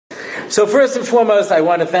So first and foremost, I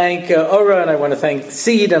want to thank Ora, and I want to thank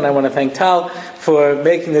Seed, and I want to thank Tal for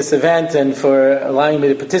making this event and for allowing me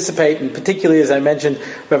to participate, and particularly, as I mentioned,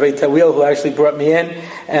 Rabbi Tawil, who actually brought me in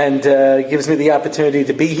and gives me the opportunity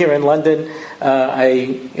to be here in London.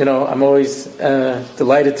 I'm always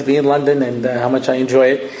delighted to be in London and how much I enjoy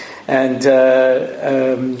it. And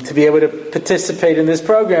to be able to participate in this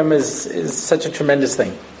program is such a tremendous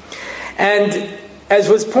thing. And as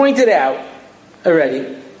was pointed out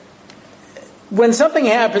already, when something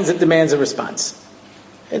happens, it demands a response.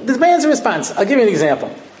 It demands a response. I'll give you an example.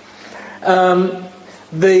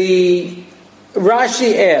 The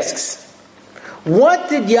Rashi asks, what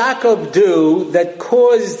did Yaakov do that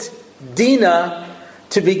caused Dinah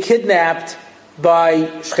to be kidnapped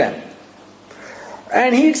by Shechem?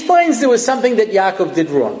 And he explains there was something that Yaakov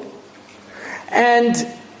did wrong. And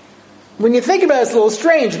when you think about it, it's a little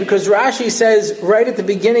strange because Rashi says right at the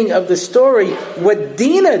beginning of the story what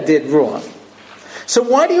Dinah did wrong. So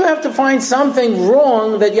why do you have to find something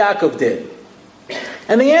wrong that Yaakov did?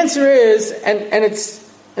 And the answer is, and it's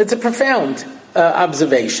a profound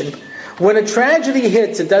observation, when a tragedy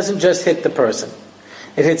hits, it doesn't just hit the person.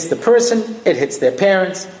 It hits the person, it hits their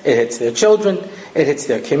parents, it hits their children, it hits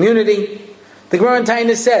their community. The Gemara in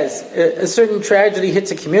Tainus says, a certain tragedy hits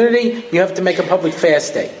a community, you have to make a public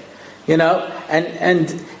fast day.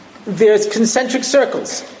 And there's concentric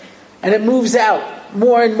circles, and it moves out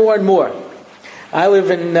more and more and more. I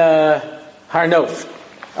live in Har Nof,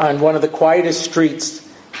 on one of the quietest streets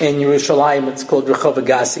in Yerushalayim. It's called Rehov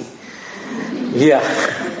Agassi. Yeah.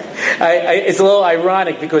 It's a little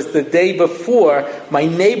ironic because the day before, my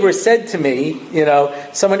neighbor said to me,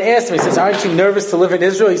 someone asked me, he says, aren't you nervous to live in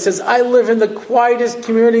Israel? He says, I live in the quietest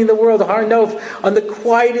community in the world, Har Nof, on the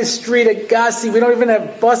quietest street at Gassi. We don't even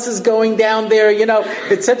have buses going down there,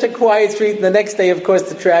 It's such a quiet street. And the next day, of course,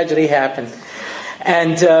 the tragedy happened.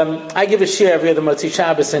 And I give a share every other Motzi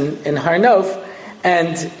Shabbos in Har Nof.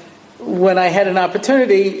 And when I had an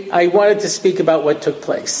opportunity, I wanted to speak about what took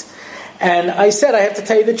place. And I said, I have to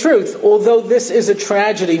tell you the truth. Although this is a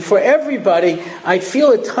tragedy for everybody, I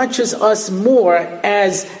feel it touches us more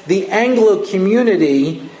as the Anglo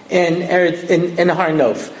community in Har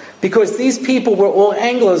Nof. Because these people were all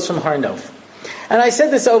Anglos from Har Nof. And I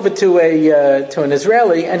said this over to an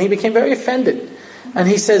Israeli, and he became very offended. And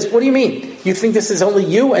he says, what do you mean? You think this is only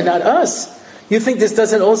you and not us? You think this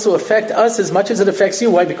doesn't also affect us as much as it affects you?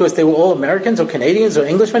 Why? Because they were all Americans or Canadians or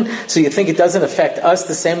Englishmen? So you think it doesn't affect us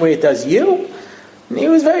the same way it does you? And he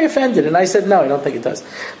was very offended. And I said, no, I don't think it does.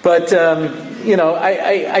 But,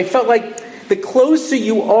 I felt like the closer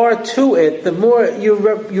you are to it, the more you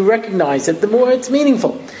recognize it, the more it's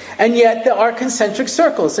meaningful. And yet there are concentric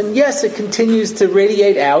circles. And yes, it continues to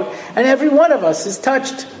radiate out. And every one of us is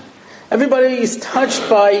touched. Everybody is touched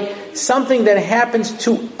by something that happens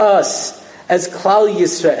to us as Klal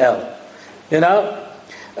Yisrael.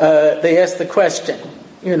 They ask the question,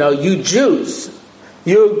 you Jews,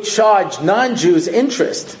 you charge non-Jews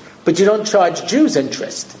interest, but you don't charge Jews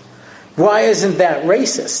interest. Why isn't that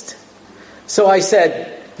racist? So I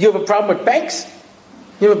said, you have a problem with banks?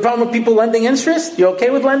 You have a problem with people lending interest? You okay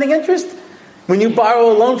with lending interest? When you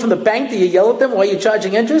borrow a loan from the bank, do you yell at them while you're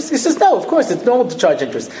charging interest? He says, no, of course, it's normal to charge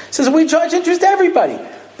interest. He says, we charge interest to everybody,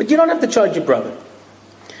 but you don't have to charge your brother.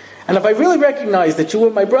 And if I really recognized that you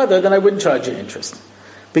were my brother, then I wouldn't charge you interest.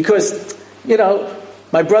 Because,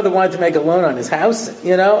 my brother wanted to make a loan on his house,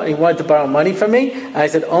 and he wanted to borrow money from me. And I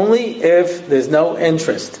said, only if there's no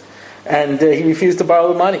interest. And he refused to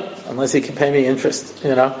borrow the money unless he could pay me interest,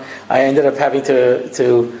 I ended up having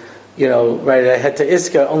to write ahead to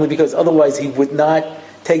Iska only because otherwise he would not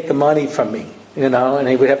take the money from me, and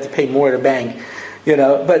he would have to pay more to bank,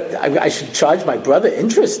 But I should charge my brother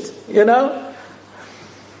interest,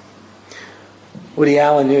 Woody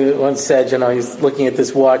Allen once said, he's looking at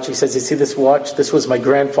this watch. He says, you see this watch? This was my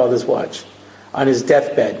grandfather's watch. On his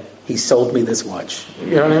deathbed, he sold me this watch.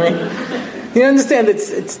 You know what I mean? You understand?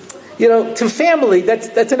 It's to family,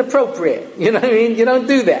 that's inappropriate. You know what I mean? You don't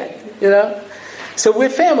do that, So we're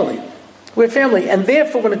family. We're family. And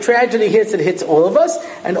therefore, when a tragedy hits, it hits all of us.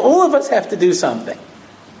 And all of us have to do something.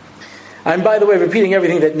 I'm, by the way, repeating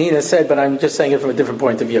everything that Nina said, but I'm just saying it from a different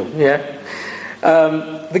point of view. Yeah?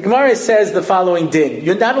 The Gemara says the following din.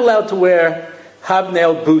 You're not allowed to wear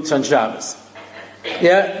hobnailed boots on Shabbos.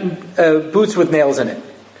 Boots with nails in it.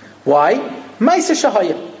 Why? Ma'aser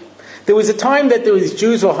shahaya. There was a time that there was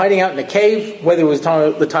Jews who were hiding out in a cave, whether it was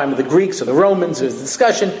the time of the Greeks or the Romans, there was a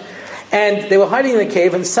discussion, and they were hiding in the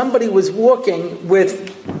cave, and somebody was walking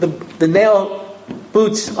with the nail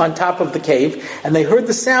boots on top of the cave, and they heard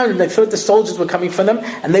the sound, and they thought the soldiers were coming for them,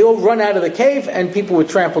 and they all run out of the cave, and people were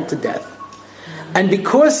trampled to death. And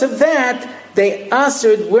because of that, they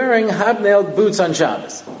assered wearing hobnailed boots on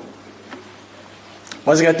Shabbos.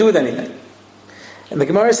 What's it got to do with anything? And the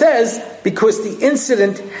Gemara says, because the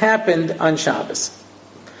incident happened on Shabbos.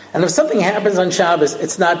 And if something happens on Shabbos,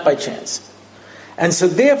 it's not by chance. And so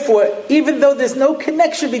therefore, even though there's no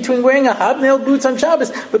connection between wearing a hobnailed boots on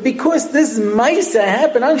Shabbos, but because this Maisa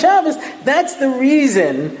happened on Shabbos, that's the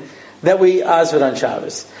reason that we asr on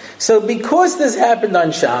Shabbos. So because this happened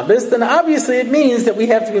on Shabbos, then obviously it means that we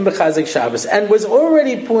have to be mechazik Shabbos. And was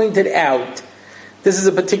already pointed out, this is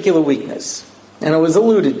a particular weakness, and it was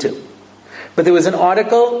alluded to. But there was an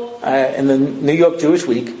article in the New York Jewish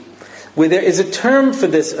Week where there is a term for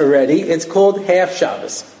this already. It's called half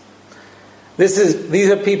Shabbos.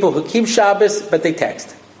 These are people who keep Shabbos, but they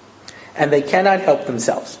text. And they cannot help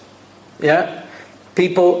themselves. Yeah?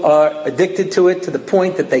 People are addicted to it to the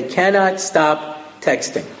point that they cannot stop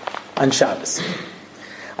texting on Shabbos.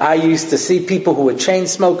 I used to see people who were chain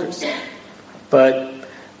smokers, but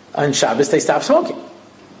on Shabbos they stopped smoking.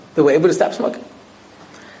 They were able to stop smoking.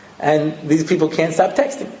 And these people can't stop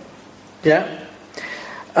texting. Yeah?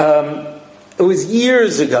 It was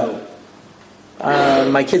years ago.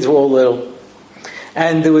 My kids were all little.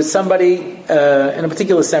 And there was somebody in a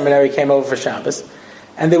particular seminary came over for Shabbos,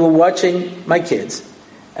 and they were watching my kids.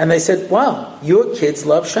 And they said, wow, your kids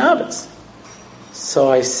love Shabbos.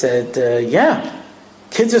 So I said, yeah,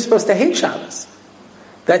 kids are supposed to hate Shabbos.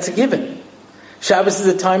 That's a given. Shabbos is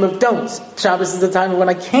a time of don'ts. Shabbos is a time when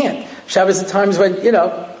I can't. Shabbos is times when,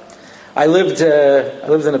 I lived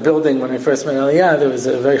in a building when I first met Aliyah. There was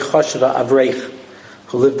a very choshev avreich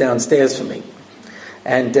who lived downstairs from me.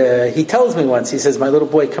 And he tells me once, he says, my little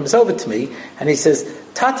boy comes over to me, and he says,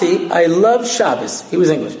 Tati, I love Shabbos. He was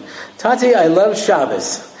English. Tati, I love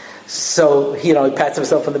Shabbos. So, he pats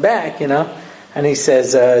himself on the back, and he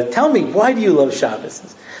says, tell me, why do you love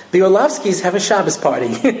Shabbos? The Orlovskis have a Shabbos party.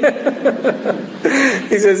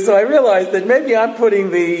 He says, so I realized that maybe I'm putting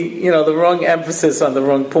the wrong emphasis on the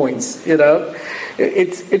wrong points,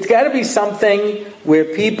 It's got to be something where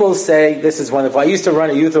people say, this is wonderful. I used to run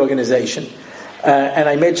a youth organization, and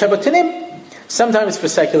I made Shabbotinim, sometimes for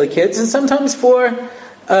secular kids, and sometimes for,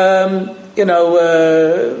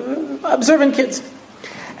 observant kids.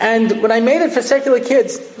 And when I made it for secular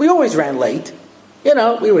kids, we always ran late.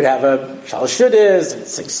 We would have a shalosh shudas,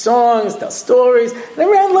 sing songs, tell stories, and I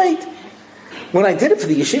ran late. When I did it for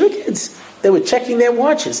the yeshiva kids, they were checking their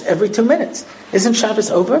watches every 2 minutes. Isn't Shabbos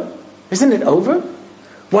over? Isn't it over?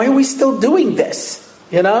 Why are we still doing this?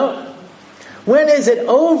 When is it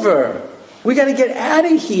over? We got to get out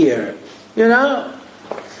of here.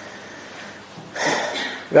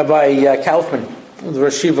 Rabbi Kaufman, the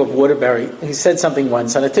Rosh Yeshiva of Waterbury, he said something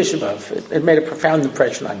once on a Tisha B'Av. It made a profound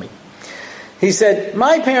impression on me. He said,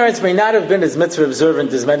 my parents may not have been as mitzvah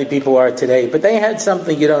observant as many people are today, but they had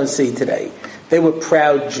something you don't see today. They were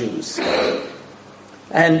proud Jews.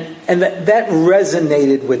 And that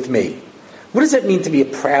resonated with me. What does it mean to be a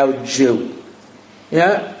proud Jew?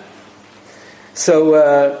 Yeah?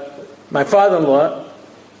 So, my father-in-law,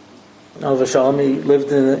 Oliver Shalom,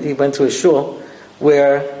 he went to a shul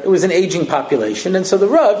where it was an aging population, and so the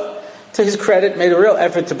Rav, to his credit, made a real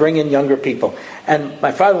effort to bring in younger people. And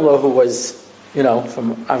my father-in-law, who was,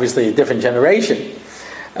 from obviously a different generation,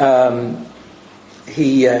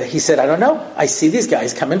 he said, I don't know. I see these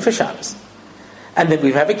guys come in for Shabbos, and then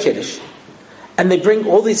we have a kiddush, and they bring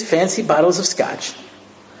all these fancy bottles of scotch,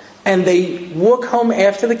 and they walk home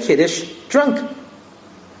after the kiddush drunk.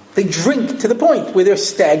 They drink to the point where they're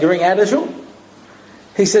staggering out of shul.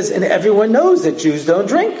 He says, and everyone knows that Jews don't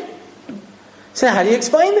drink. So how do you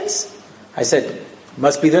explain this? I said,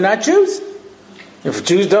 must be they're not Jews. If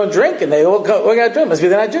Jews don't drink and they all got to drink, must be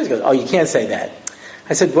they're not Jews. He goes, oh, you can't say that.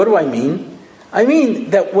 I said, what do I mean? I mean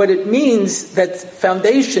that what it means, that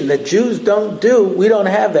foundation that Jews don't do, we don't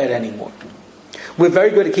have that anymore. We're very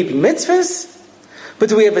good at keeping mitzvahs, but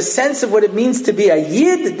do we have a sense of what it means to be a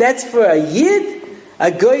yid? That's for a yid?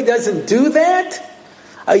 A goy doesn't do that?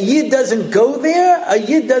 A yid doesn't go there? A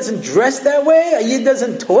yid doesn't dress that way? A yid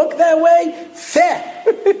doesn't talk that way? Feh!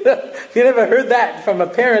 You never heard that from a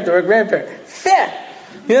parent or a grandparent. Feh!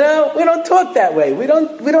 We don't talk that way. We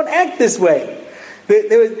don't act this way.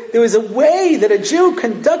 There was a way that a Jew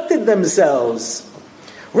conducted themselves.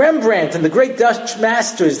 Rembrandt and the great Dutch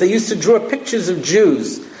masters, they used to draw pictures of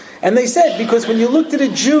Jews. And they said, because when you looked at a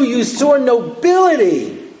Jew, you saw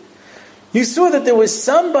nobility. You saw that there was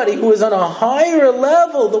somebody who was on a higher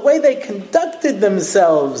level, the way they conducted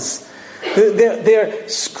themselves, their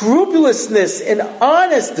scrupulousness and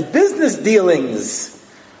honest business dealings.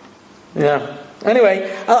 Yeah. Anyway,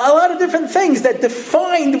 a lot of different things that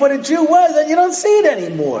defined what a Jew was, and you don't see it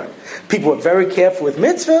anymore. People were very careful with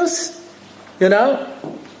mitzvahs,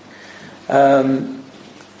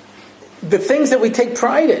 the things that we take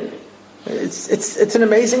pride in. It's an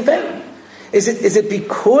amazing thing. Is it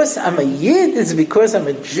because I'm a Yid? Is it because I'm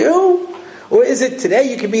a Jew? Or is it today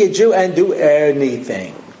you can be a Jew and do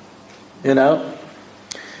anything? There's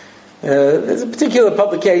a particular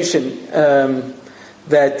publication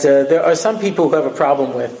that there are some people who have a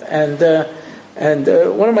problem with. And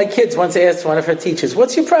one of my kids once asked one of her teachers,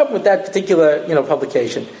 "What's your problem with that particular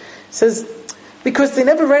publication?" He says, "Because they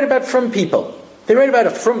never write about frum people. They write about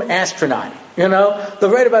a frum astronaut. They'll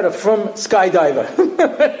write about a frum skydiver.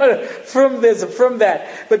 Frum this, a frum that.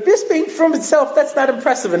 But this being frum itself, that's not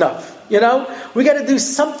impressive enough. We got to do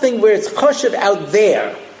something where it's choshev out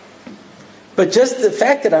there. But just the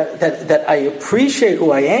fact that I appreciate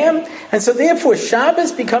who I am, and so therefore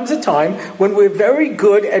Shabbos becomes a time when we're very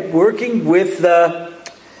good at working with the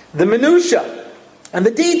minutia and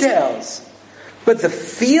the details. But the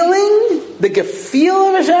feeling, the gefeel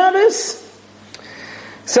of a Shabbos.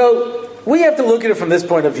 So we have to look at it from this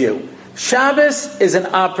point of view. Shabbos is an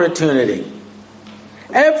opportunity.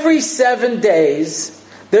 Every 7 days,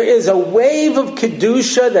 there is a wave of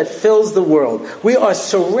Kedusha that fills the world. We are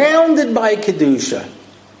surrounded by Kedusha.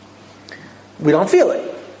 We don't feel it,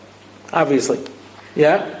 obviously.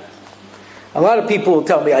 Yeah? A lot of people will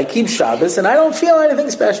tell me, I keep Shabbos, and I don't feel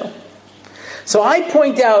anything special. So I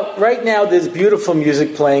point out, right now, there's beautiful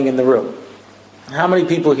music playing in the room. How many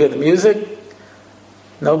people hear the music?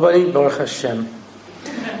 Nobody? Baruch Hashem.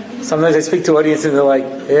 Sometimes I speak to audiences and they're like,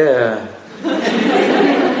 yeah.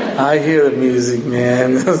 I hear the music,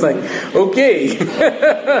 man. I was like, okay.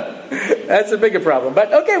 That's a bigger problem.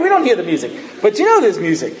 But okay, we don't hear the music. But there's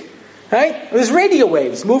music. Right? There's radio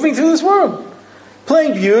waves moving through this room.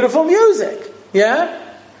 Playing beautiful music. Yeah?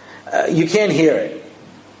 You can't hear it.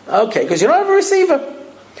 Okay, because you don't have a receiver.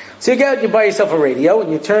 So you go out, you buy yourself a radio,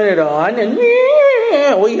 and you turn it on, and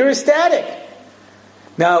you hear static.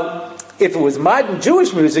 Now, if it was modern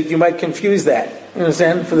Jewish music, you might confuse that. You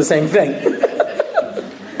understand? For the same thing.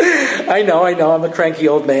 I know, I'm a cranky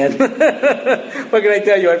old man. What can I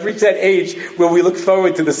tell you? I've reached that age where we look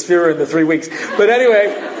forward to the sphere in the 3 weeks. But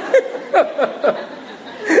anyway,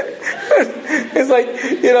 it's like,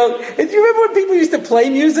 do you remember when people used to play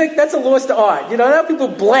music? That's a lost art. Now people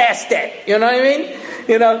blast it. You know what I mean?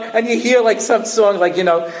 And you hear like some song like,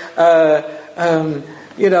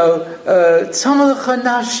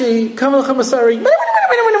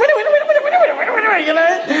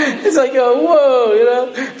 it's like,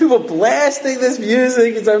 whoa, people blasting this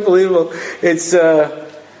music. It's unbelievable. It's,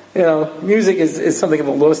 music is something of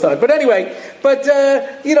a lost art. But anyway,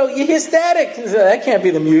 you hear static. That can't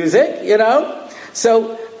be the music,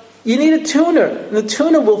 So you need a tuner. And the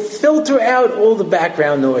tuner will filter out all the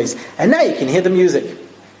background noise. And now you can hear the music.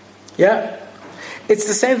 Yeah? It's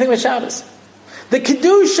the same thing with Shabbos. The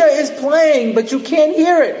Kedusha is playing, but you can't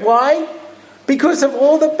hear it. Why? Because of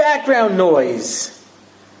all the background noise.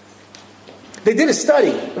 They did a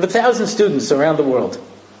study of 1,000 students around the world,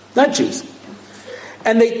 not Jews.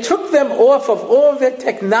 And they took them off of all of their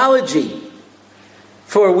technology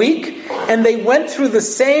for a week, and they went through the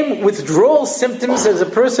same withdrawal symptoms as a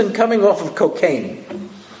person coming off of cocaine.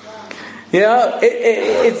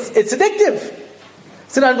 It's addictive.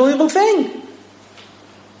 It's an unbelievable thing.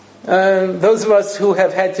 Those of us who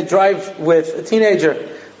have had to drive with a teenager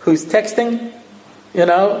who's texting,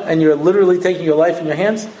 and you're literally taking your life in your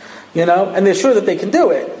hands, and they're sure that they can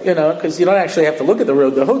do it, because you don't actually have to look at the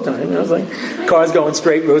road the whole time. It's like cars going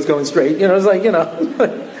straight, roads going straight. It's like, and I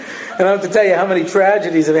don't have to tell you how many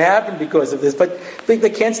tragedies have happened because of this, but they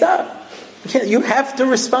can't stop. You have to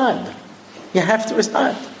respond. You have to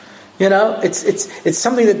respond. It's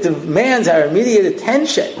something that demands our immediate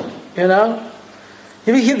attention.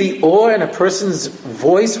 You ever hear the awe in a person's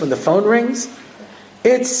voice when the phone rings?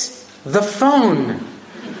 It's the phone.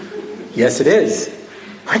 Yes, it is.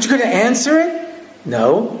 Aren't you going to answer it?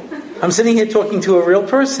 No. I'm sitting here talking to a real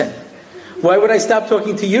person. Why would I stop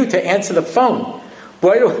talking to you to answer the phone?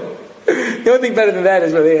 The only thing better than that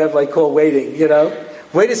is where they have call waiting,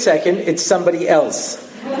 Wait a second, it's somebody else.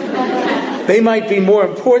 They might be more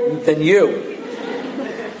important than you.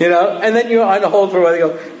 And then you're on hold for a while. They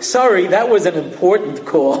go, sorry, that was an important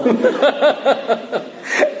call.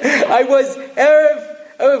 I was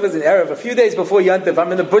Erev, a few days before Yontif, I'm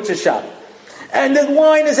in the butcher shop. And the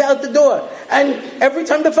line is out the door. And every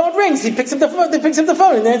time the phone rings, he picks up the phone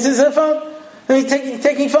and answers the phone. And he's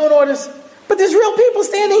taking phone orders. But there's real people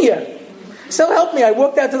standing here. So help me. I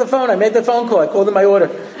walked out to the phone. I made the phone call. I called in my order.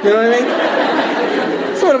 You know what I mean?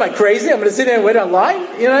 So What am I, crazy? I'm going to sit there and wait online?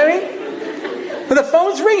 You know what I mean? But the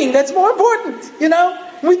phone's ringing. That's more important, you know?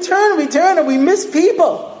 We turn, and we miss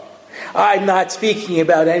people. I'm not speaking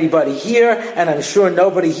about anybody here, and I'm sure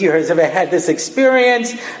nobody here has ever had this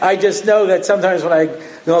experience. I just know that sometimes when I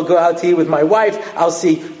go out to eat with my wife, I'll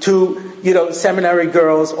see two, seminary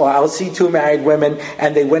girls, or I'll see two married women,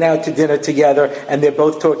 and they went out to dinner together, and they're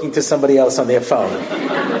both talking to somebody else on their phone.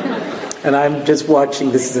 And I'm just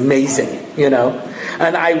watching. This is amazing,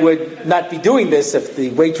 And I would not be doing this if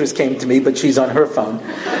the waitress came to me, but she's on her phone.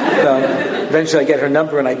 Eventually I get her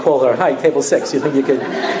number and I call her, "Hi, table 6. You think you could,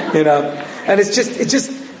 And it's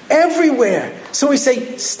just everywhere. So we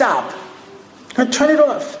say, stop. And turn it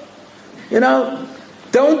off.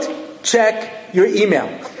 Don't check your email.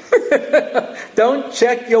 Don't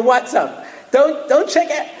check your WhatsApp. Don't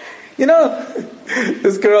check it.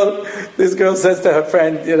 This girl says to her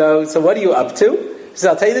friend, "So what are you up to?" She says,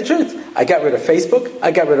 "I'll tell you the truth. I got rid of Facebook. I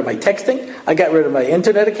got rid of my texting. I got rid of my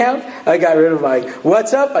internet account. I got rid of my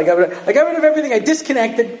WhatsApp. I got rid of everything. I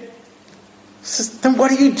disconnected." She says, "Then what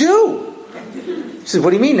do you do?" She says, "What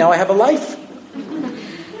do you mean? Now I have a life."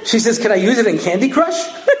 She says, "Can I use it in Candy Crush?"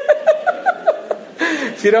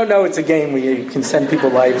 If you don't know, it's a game where you can send people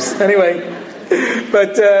lives. Anyway,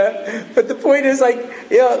 but the point is,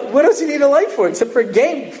 what else do you need a life for except for a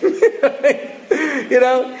game?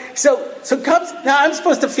 So comes now. I'm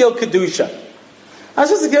supposed to feel kedusha.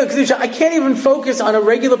 I can't even focus on a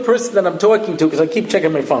regular person that I'm talking to because I keep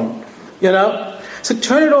checking my phone. So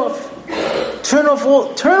turn it off. Turn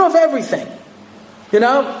off everything.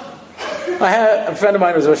 I had a friend of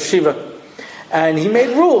mine who was a Shiva, and he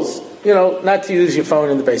made rules. Not to use your phone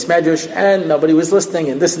in the base medrash, and nobody was listening,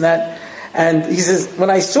 and this and that. And he says, when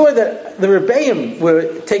I saw that the Rebbeim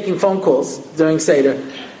were taking phone calls during Seder,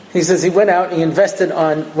 he says he went out and he invested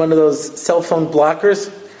on one of those cell phone blockers,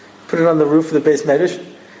 put it on the roof of the base medrash.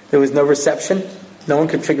 There was no reception. No one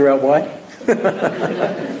could figure out why.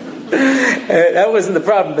 That wasn't the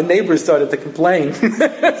problem. The neighbors started to complain.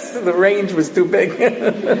 So the range was too big.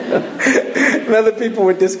 And other people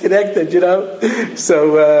were disconnected,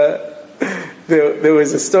 So there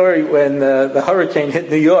was a story when the hurricane hit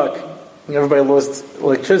New York. And everybody lost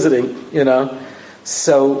electricity,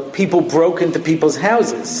 So people broke into people's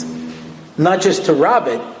houses. Not just to rob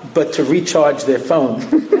it, but to recharge their phone.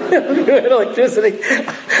 Electricity.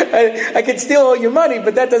 I can steal all your money,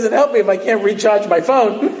 but that doesn't help me if I can't recharge my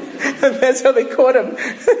phone. And that's how they caught him.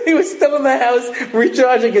 He was still in the house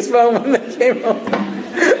recharging his phone when they came home.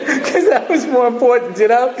 Because that was more important,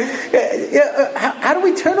 How do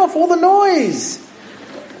we turn off all the noise?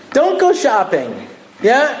 Don't go shopping.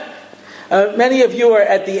 Yeah? Many of you are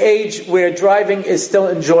at the age where driving is still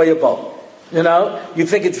enjoyable. You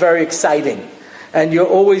think it's very exciting. And you're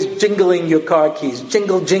always jingling your car keys.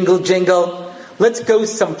 Jingle, jingle, jingle. Let's go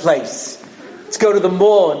someplace. Let's go to the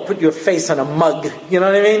mall and put your face on a mug. You know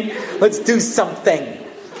what I mean? Let's do something.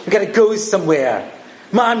 We gotta go somewhere.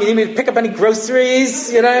 Mom, you need me to pick up any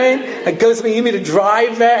groceries? You know what I mean? I go somewhere, you need me to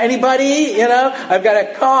drive anybody? I've got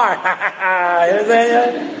a car.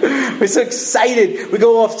 We're so excited. We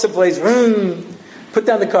go off someplace. Put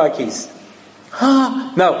down the car keys.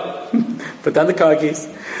 No. Put down the car keys.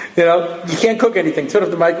 You can't cook anything. Turn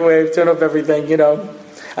off the microwave. Turn off everything.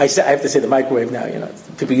 I have to say the microwave now.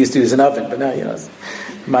 People used to use an oven, but now it's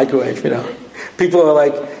microwave. People are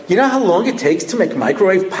like, how long it takes to make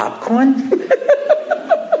microwave popcorn?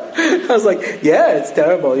 I was like, yeah, it's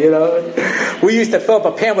terrible. We used to fill up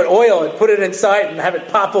a pan with oil and put it inside and have it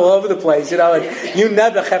pop all over the place. And you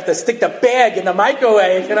never have to stick the bag in the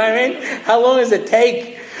microwave. You know what I mean? How long does it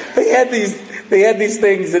take? They had these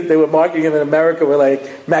things that they were marketing in America were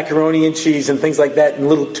like macaroni and cheese and things like that in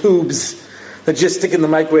little tubes that just stick in the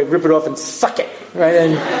microwave, rip it off and suck it, right?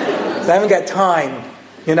 And I haven't got time,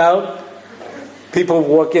 People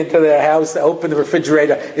walk into their house, open the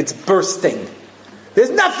refrigerator, it's bursting.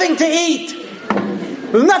 There's nothing to eat.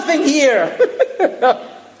 There's nothing here.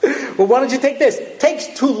 Well, why don't you take this? It takes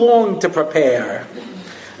too long to prepare.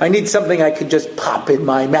 I need something I can just pop in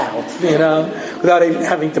my mouth, without even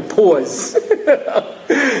having to pause.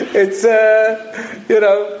 It's,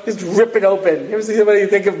 just rip it open. You ever see somebody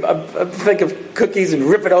think of cookies and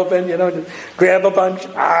rip it open, just grab a bunch?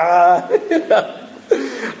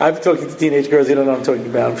 I'm talking to teenage girls, you don't know what I'm talking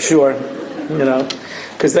about, I'm sure,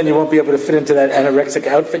 because then you won't be able to fit into that anorexic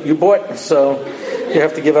outfit you bought, so you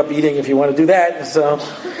have to give up eating if you want to do that, so...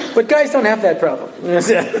 But guys don't have that problem.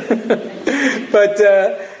 But,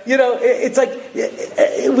 it's like,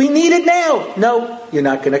 we need it now. No, you're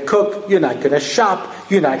not going to cook. You're not going to shop.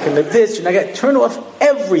 You're not going to this. You're not going to turn off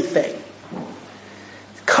everything.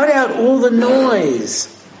 Cut out all the noise.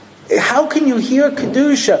 How can you hear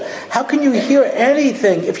Kedusha? How can you hear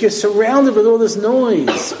anything if you're surrounded with all this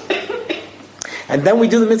noise? And then we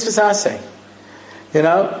do the mitzvah aseh.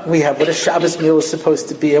 We have what a Shabbos meal is supposed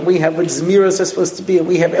to be, and we have what Zmiros are supposed to be, and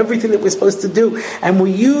we have everything that we're supposed to do. And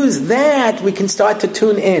we use that, we can start to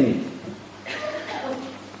tune in.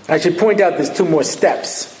 I should point out there's 2 more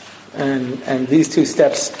steps. And these 2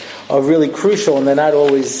 steps are really crucial, and they're not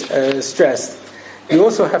always stressed. You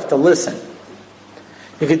also have to listen.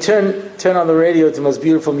 You can turn on the radio to the most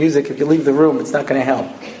beautiful music. If you leave the room, it's not going to help.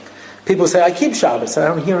 People say, I keep Shabbos, and I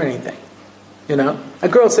don't hear anything. A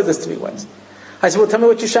girl said this to me once. I said, well, tell me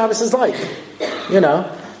what your Shabbos is like. Well,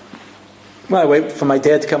 I wait for my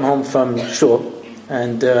dad to come home from shul,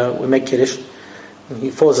 and we make kiddush. He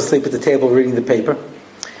falls asleep at the table reading the paper.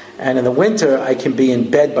 And in the winter, I can be in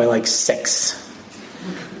bed by like 6.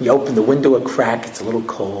 You open the window a crack, it's a little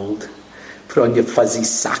cold. Put on your fuzzy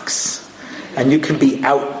socks. And you can be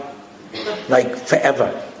out like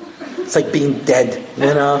forever. It's like being dead,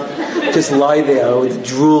 Just lie there with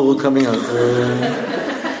drool coming out.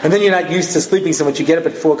 And then you're not used to sleeping so much. You get up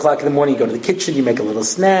at 4 o'clock in the morning, you go to the kitchen, you make a little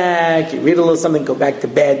snack, you read a little something, go back to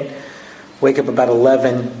bed, wake up about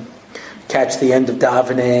 11, catch the end of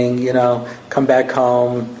davening, come back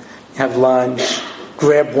home, have lunch,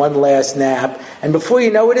 grab one last nap, and before you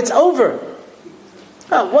know it, it's over.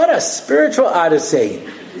 Oh, what a spiritual odyssey.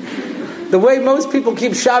 The way most people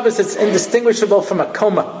keep Shabbos, it's indistinguishable from a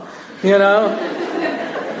coma,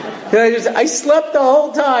 I slept the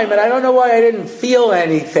whole time, and I don't know why I didn't feel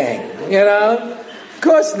anything, Of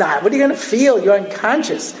course not. What are you going to feel? You're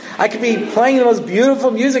unconscious. I could be playing the most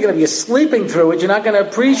beautiful music, and if you're sleeping through it, you're not going to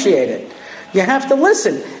appreciate it. You have to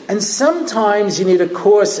listen. And sometimes you need a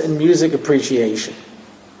course in music appreciation.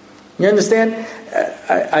 You understand?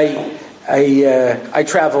 I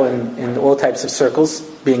travel in all types of circles,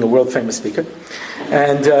 being a world-famous speaker.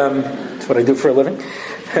 And that's what I do for a living.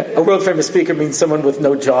 A world-famous speaker means someone with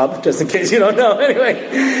no job, just in case you don't know. Anyway,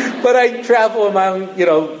 but I travel among,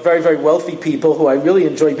 very, very wealthy people who I really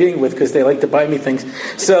enjoy being with because they like to buy me things.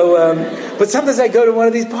 So, but sometimes I go to one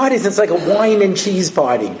of these parties and it's like a wine and cheese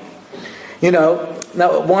party.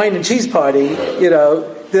 Now a wine and cheese party,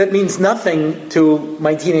 that means nothing to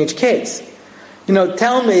my teenage kids.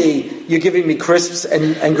 Tell me you're giving me crisps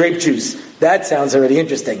and grape juice. That sounds already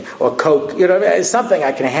interesting. Or Coke, it's something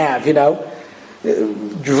I can have,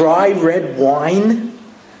 Dry red wine?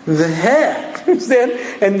 The heck? Understand?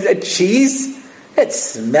 And cheese? It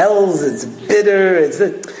smells, it's bitter,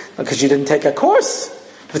 because you didn't take a course.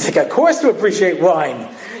 You take a course to appreciate wine.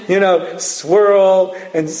 Swirl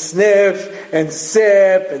and sniff and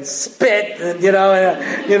sip and spit and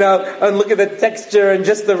and look at the texture and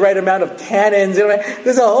just the right amount of tannins.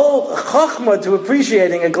 There's a whole chachma to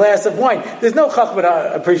appreciating a glass of wine. There's no chachma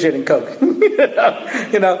to appreciating Coke.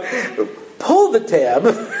 Pull the tab.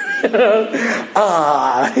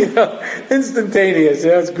 Instantaneous.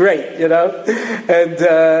 It's great. And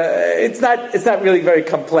it's not really very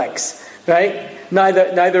complex, right?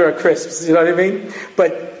 Neither are crisps, you know what I mean?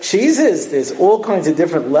 But cheeses, there's all kinds of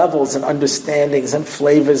different levels and understandings and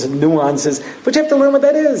flavors and nuances, but you have to learn what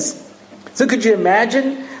that is. So could you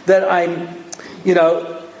imagine that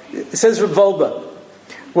it says Revolba,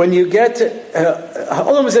 when you get to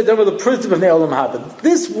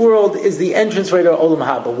this world is the entranceway to Olam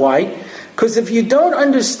Haba. Why? Because if you don't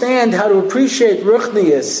understand how to appreciate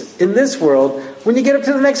Ruchnius in this world, when you get up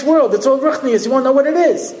to the next world, it's all Ruchnius, you won't know what it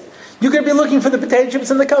is. You're going to be looking for the potato chips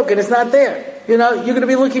and the Coke, and it's not there. You're going to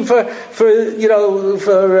be looking for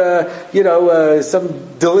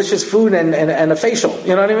some delicious food and a facial.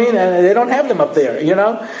 You know what I mean? And they don't have them up there.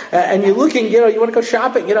 And you're looking. You want to go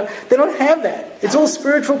shopping. They don't have that. It's all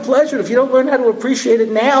spiritual pleasure. If you don't learn how to appreciate it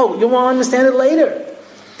now, you won't understand it later.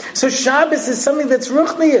 So Shabbos is something that's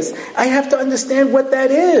ruchnius. I have to understand what that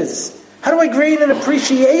is. How do I gain an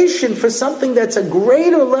appreciation for something that's a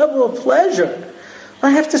greater level of pleasure? I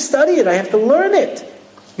have to study it. I have to learn it.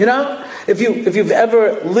 If you've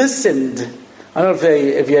ever listened, I don't know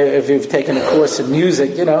if you've taken a course in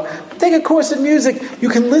music. Take a course in music. You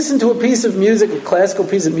can listen to a piece of music, a classical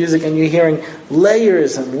piece of music, and you're hearing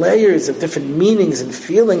layers and layers of different meanings and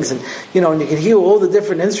feelings, and you can hear all the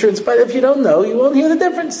different instruments. But if you don't know, you won't hear the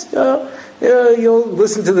difference. You'll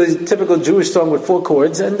listen to the typical Jewish song with 4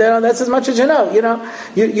 chords, and that's as much as you know. You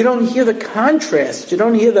don't hear the contrast. You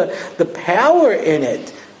don't hear the power in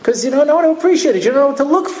it because you don't know how to appreciate it. You don't know what to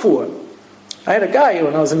look for. I had a guy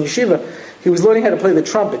when I was in yeshiva. He was learning how to play the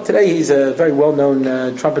trumpet. Today he's a very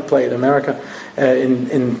well-known trumpet player in America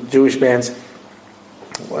in Jewish bands.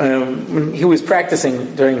 when he was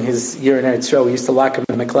practicing during his year in Eretz Yisrael, we used to lock him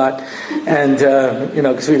in the clot, and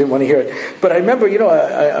because we didn't want to hear it. But I remember,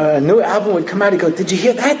 a new album would come out. He'd go, "Did you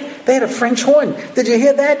hear that? They had a French horn. Did you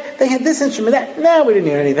hear that? They had this instrument. That." No, we didn't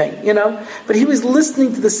hear anything. But he was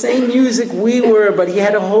listening to the same music we were, but he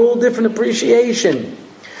had a whole different appreciation.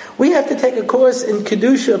 We have to take a course in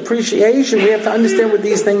Kedusha appreciation. We have to understand what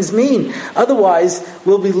these things mean. Otherwise,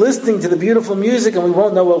 we'll be listening to the beautiful music and we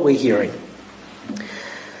won't know what we're hearing.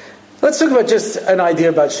 Let's talk about just an idea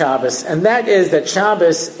about Shabbos, and that is that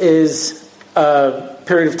Shabbos is a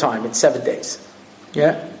period of time. It's 7 days.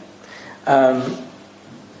 Yeah? A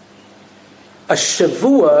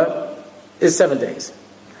Shavua is 7 days.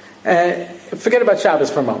 Forget about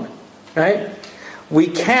Shabbos for a moment, right? We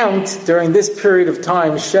count during this period of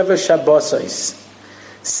time Sheva Shabbosos,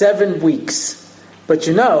 7 weeks. But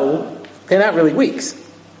they're not really weeks.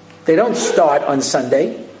 They don't start on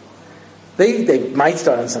Sunday. They might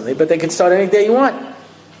start on Sunday, but they can start any day you want,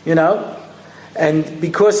 And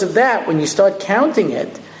because of that, when you start counting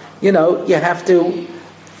it, you have to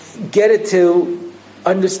get it to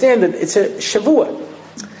understand that it's a Shavua.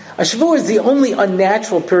 A Shavua is the only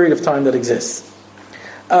unnatural period of time that exists.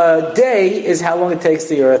 A day is how long it takes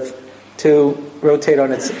the earth to rotate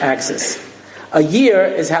on its axis. A year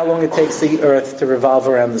is how long it takes the earth to revolve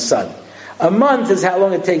around the sun. A month is how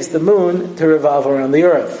long it takes the moon to revolve around the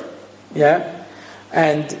earth. Yeah?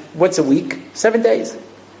 And what's a week? 7 days.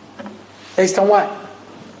 Based on what?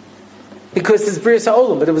 Because there's Bria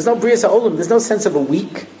Sa'olam, but there was no Bria Sa'olam. There's no sense of a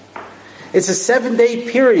week. It's a 7-day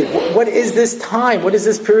period. What is this time? What is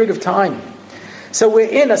this period of time? So we're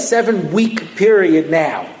in a 7-week period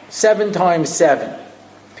now. 7 times 7.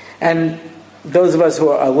 And those of us who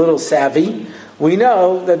are a little savvy, we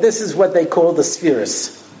know that this is what they call the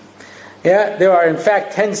spheres. Yeah, there are in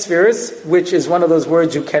fact 10 spheres, which is one of those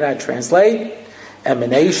words you cannot translate.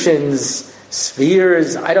 Emanations,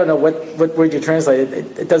 spheres, I don't know what word you translate.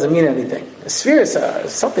 It doesn't mean anything. Spheres are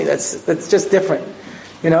something that's just different.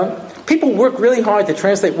 People work really hard to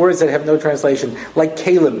translate words that have no translation, like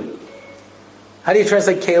kalim. How do you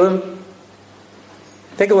translate kalim?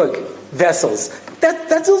 Take a look. Vessels.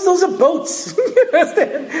 Those are boats.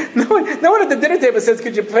 No one at the dinner table says,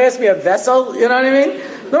 "Could you pass me a vessel?" You know what I mean?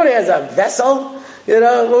 Nobody has a vessel.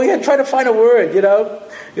 Well, we try to find a word.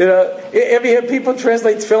 Ever hear people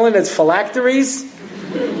translate tefillin as phylacteries?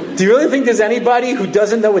 Do you really think there's anybody who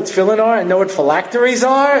doesn't know what tefillin are and know what phylacteries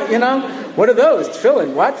are? What are those?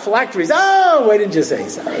 Tefillin. What? Phylacteries. Oh, why didn't you say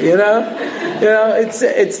so?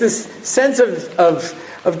 It's this sense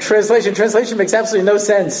of translation. Translation makes absolutely no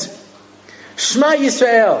sense. Shema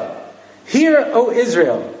Yisrael. Hear, O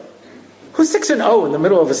Israel. Who sticks an O in the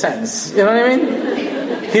middle of a sentence? You know what I mean?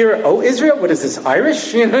 Hear, O Israel. What is this,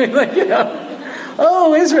 Irish?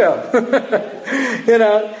 Oh, Israel.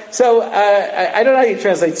 So I don't know how you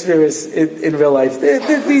translate spheres in real life.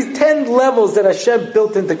 These 10 levels that Hashem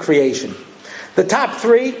built into creation. The top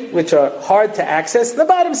 3, which are hard to access, the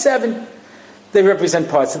bottom 7, they represent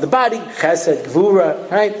parts of the body. Chesed, Gvura,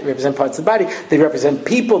 right? They represent parts of the body. They represent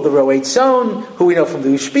people, the Roet Son, who we know from the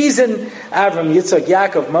Ushpizin, Avram, Yitzhak,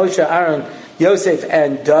 Yaakov, Moshe, Aaron, Yosef,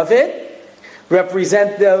 and David.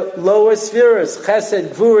 Represent the lower spheres,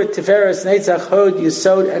 Chesed, Gvura, Tiferes, Netzach, Hod,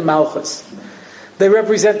 Yesod, and Malchus. They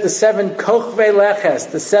represent the 7 Kochvei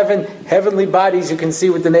Leches, the 7 heavenly bodies you can see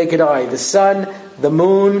with the naked eye. The sun, the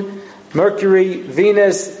moon, Mercury,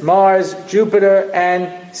 Venus, Mars, Jupiter, and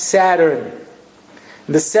Saturn.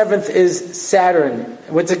 The 7th is Saturn.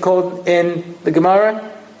 What's it called in the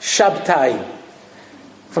Gemara? Shabtai.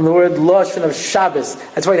 From the word Lashon of Shabbos.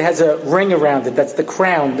 That's why it has a ring around it. That's the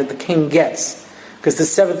crown that the king gets. Because the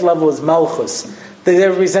 7th level is Malchus. They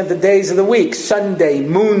represent the days of the week. Sunday,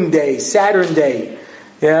 Moon Day, Saturn Day.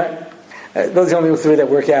 Yeah? Those are the only 3 that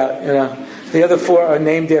work out. The other 4 are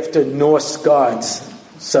named after Norse gods.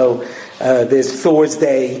 So there's Thor's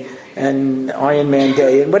Day and Iron Man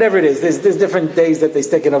Day and whatever it is. There's different days that they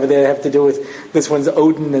stick in over there that have to do with, this one's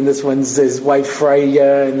Odin and this one's his wife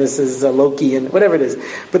Freya and this is Loki and whatever it is.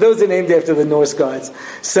 But those are named after the Norse gods.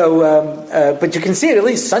 So, but you can see it at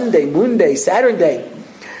least Sunday, Moon Day, Saturn Day.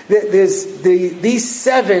 These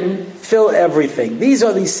 7 fill everything. These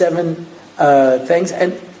are these 7 things.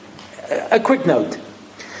 And a quick note.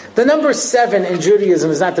 The number 7 in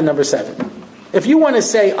Judaism is not the number 7. If you want to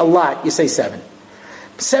say a lot, you say 7.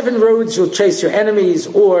 7 roads you'll chase your enemies,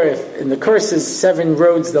 or if in the curses, 7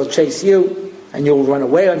 roads they'll chase you, and you'll run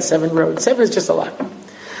away on 7 roads. 7 is just a lot.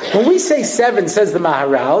 When we say 7, says the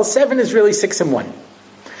Maharal, 7 is really 6 and 1.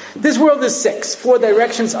 This world is 6, 4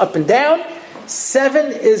 directions up and down,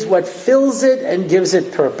 7 is what fills it and gives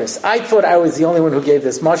it purpose. I thought I was the only one who gave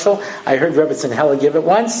this mashal. I heard Rebbetzin Hella give it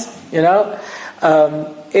once,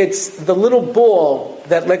 It's the little ball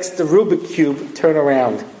that lets the Rubik Cube turn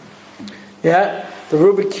around. Yeah? The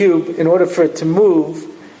Rubik Cube, in order for it to move,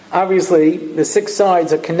 obviously the 6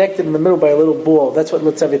 sides are connected in the middle by a little ball. That's what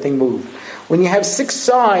lets everything move. When you have 6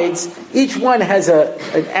 sides, each one has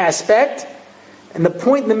an aspect, and the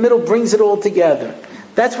point in the middle brings it all together.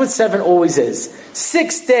 That's what 7 always is.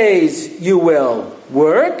 6 days you will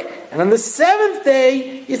work, and on the 7th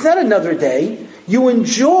day, it's not another day. You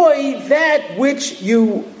enjoy that which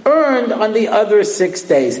you earned on the other 6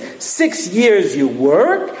 days. 6 years you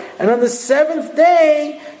work, and on the 7th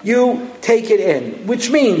day, you take it in. Which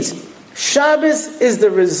means, Shabbos is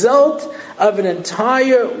the result of an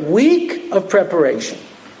entire week of preparation.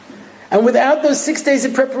 And without those 6 days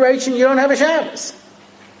of preparation, you don't have a Shabbos.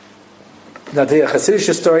 Now, the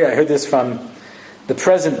Hasidic story, I heard this from the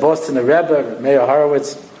present Boston Rebbe, Meir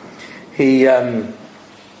Horowitz. He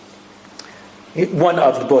one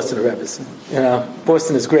of the Boston Rebbes.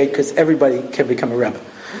 Boston is great because everybody can become a Rebbe.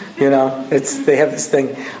 They have this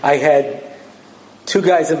thing. I had 2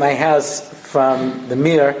 guys at my house from the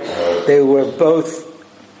Mir. They were both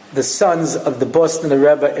the sons of the Boston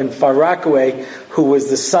Rebbe in Far Rockaway, who was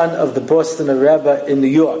the son of the Boston Rebbe in New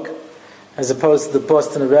York, as opposed to the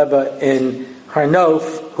Boston Rebbe in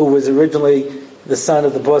Harnof, who was originally the son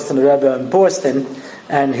of the Boston Rebbe in Boston,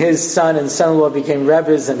 and his son and son-in-law became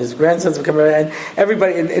Rebbes, and his grandsons became Rebbe, and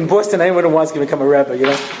everybody in Boston, anyone who wants to become a Rebbe,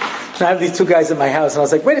 And I have these 2 guys at my house, and I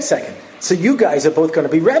was like, wait a second, so you guys are both going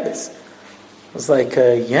to be Rebbes? I was like,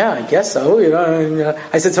 yeah, I guess so,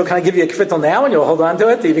 I said, so can I give you a kvittel now, and you'll hold on to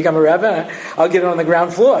it till you become a Rebbe? I'll get it on the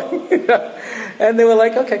ground floor. And they were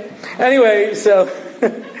like, okay. Anyway, so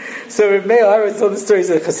Meir Horowitz told the story. It's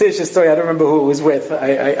a Hasidic story. I don't remember who it was with.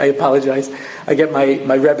 I apologize. I get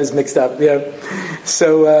my Rebbes mixed up. Yeah.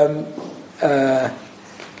 So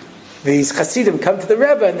these Hasidim come to the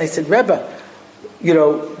Rebbe and they said, Rebbe,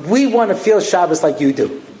 we want to feel Shabbos like you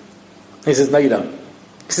do. He says, no, you don't.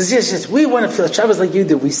 He says, yes, we want to feel Shabbos like you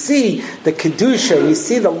do. We see the Kedusha. We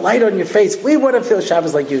see the light on your face. We want to feel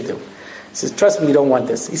Shabbos like you do. He says, trust me, you don't want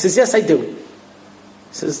this. He says, yes, I do. He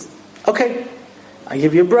says, okay. I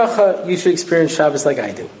give you a bracha, you should experience Shabbos like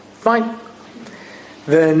I do. Fine.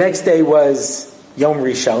 The next day was Yom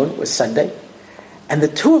Rishon, was Sunday. And the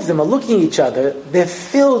 2 of them are looking at each other. They're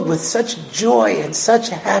filled with such joy and such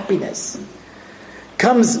happiness.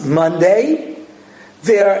 Comes Monday,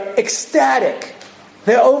 they're ecstatic.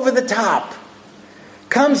 They're over the top.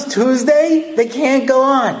 Comes Tuesday, they can't go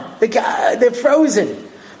on. They're frozen.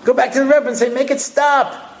 Go back to the Rebbe and say, make it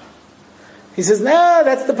stop. He says, no,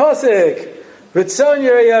 that's the pasuk. Ritzon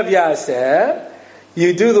Yerayav Yaseh,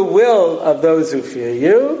 you do the will of those who fear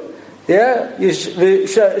you. Yeah,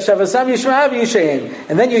 Shavasam Yishma'av Yishayin,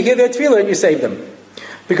 and then you hear their tefillah and you save them.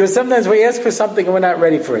 Because sometimes we ask for something and we're not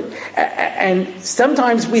ready for it, and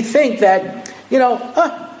sometimes we think that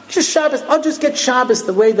just Shabbos. I'll just get Shabbos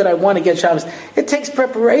the way that I want to get Shabbos. It takes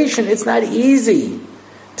preparation. It's not easy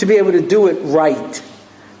to be able to do it right.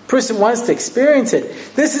 Person wants to experience it.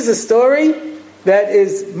 This is a story that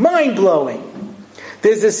is mind-blowing.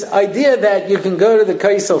 There's this idea that you can go to the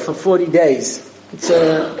Kaisel for 40 days. It's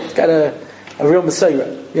got a real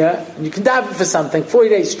Messiah, yeah? And you can daven for something, 40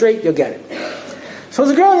 days straight, you'll get it. So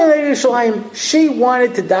there's a girl in Yerushalayim, she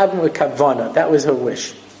wanted to daven with Kavana. That was her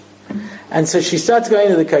wish. And so she starts going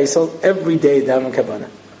to the Kaisel every day, daven Kavana.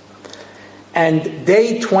 And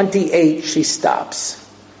day 28, she stops.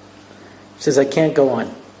 She says, I can't go on.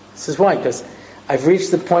 She says, why? Because I've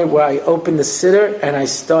reached the point where I open the siddur and I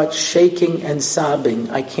start shaking and sobbing.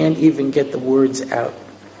 I can't even get the words out.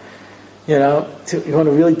 You want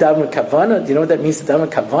to really daven with kavana? Do you know what that means to daven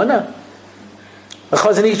with kavana? The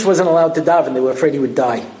Chazon Ish wasn't allowed to daven. They were afraid he would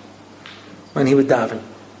die when he would daven.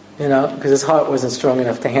 Because his heart wasn't strong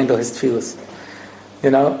enough to handle his tefillas.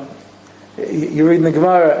 You read in the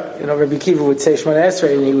Gemara, Rabbi Kiva would say Shemona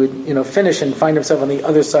Esrei, and he would, finish and find himself on the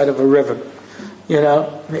other side of a river.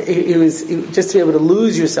 He was just to be able to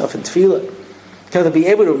lose yourself in tefillah. To be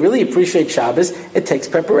able to really appreciate Shabbos, it takes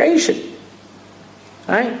preparation.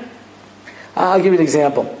 Right? I'll give you an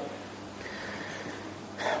example.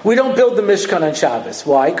 We don't build the Mishkan on Shabbos.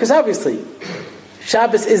 Why? Because obviously,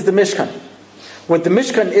 Shabbos is the Mishkan. When the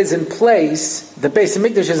Mishkan is in place, the Beis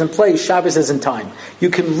HaMikdash is in place, Shabbos is in time. You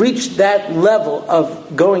can reach that level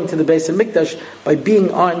of going to the Beis HaMikdash by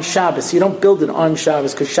being on Shabbos. You don't build it on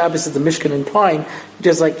Shabbos because Shabbos is the Mishkan in time,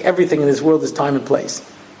 just like everything in this world is time and place.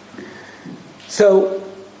 So,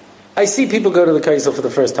 I see people go to the Kaisel for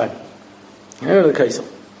the first time. They go to the Kaisel.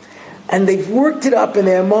 And they've worked it up in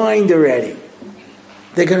their mind already.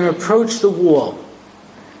 they're going to approach the wall,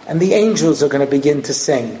 and the angels are going to begin to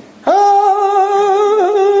sing.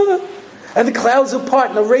 Ah! And the clouds will part,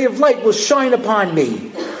 and a ray of light will shine upon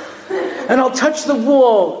me. And I'll touch the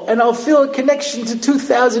wall, and I'll feel a connection to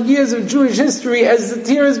 2,000 years of Jewish history as the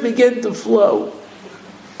tears begin to flow.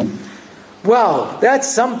 Wow, that's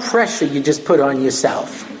some pressure you just put on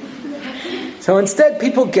yourself. So instead,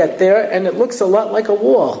 people get there, and it looks a lot like a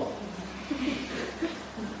wall.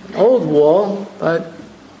 An old wall, but,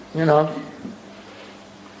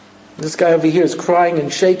 this guy over here is crying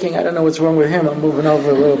and shaking. I don't know what's wrong with him. I'm moving over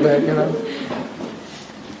a little bit,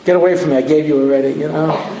 Get away from me, I gave you already, I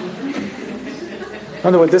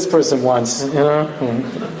wonder what this person wants, I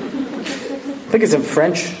think it's in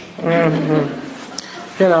French.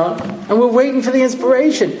 And we're waiting for the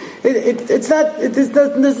inspiration.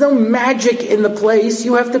 There's no magic in the place.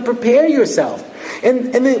 You have to prepare yourself.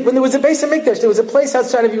 And when there was a Beis HaMikdash, there was a place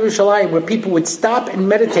outside of Yerushalayim where people would stop and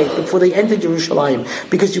meditate before they entered Yerushalayim,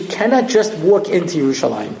 because you cannot just walk into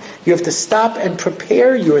Yerushalayim. You have to stop and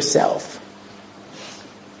prepare yourself.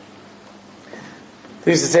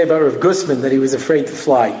 They used to say about Rav Gusman that he was afraid to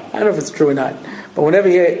fly. I don't know if it's true or not. But whenever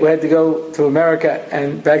he had to go to America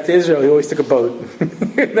and back to Israel, he always took a boat.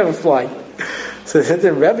 He'd never fly. So they said to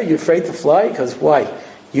him, Rebbe, you afraid to fly? He goes, why?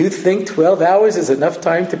 You think 12 hours is enough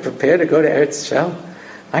time to prepare to go to Eretz Yisrael?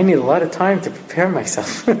 I need a lot of time to prepare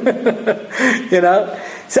myself.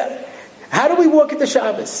 So, how do we walk into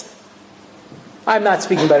Shabbos? I'm not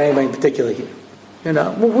speaking about anybody in particular here.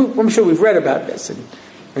 I'm sure we've read about this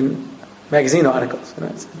in magazine articles.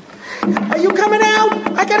 Are you coming out?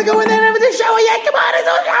 I gotta go in there and have the shower yet. Come on, it's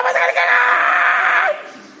all Shabbos. I gotta get out.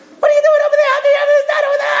 What are you doing over there?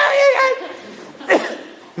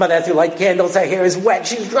 Mother has to light candles. Her hair is wet.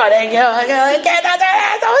 She's running. Candles.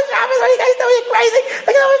 It's all Shabbos. What are you guys doing? You're crazy.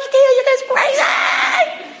 Look at how much gear. You guys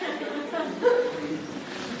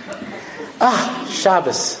crazy.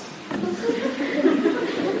 Shabbos.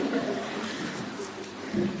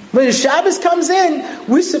 When Shabbos comes in,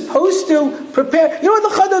 we're supposed to prepare. You know what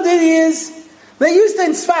the Chadodid is? They used to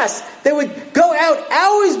in Sfas, they would go out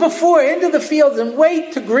hours before into the fields and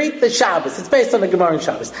wait to greet the Shabbos. It's based on the Gemara in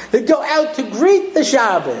Shabbos. They'd go out to greet the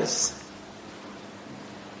Shabbos.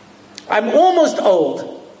 I'm almost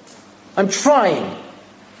old. I'm trying.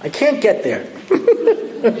 I can't get there.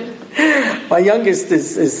 My youngest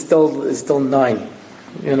is still 9,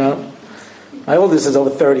 My oldest is over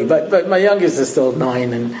 30, but my youngest is still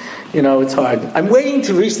 9, and, it's hard. I'm waiting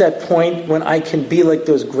to reach that point when I can be like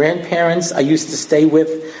those grandparents I used to stay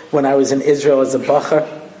with when I was in Israel as a bacher.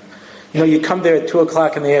 You come there at 2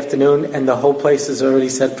 o'clock in the afternoon, and the whole place is already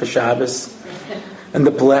set for Shabbos. And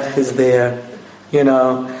the blech is there,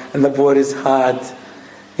 and the board is hot,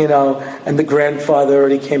 and the grandfather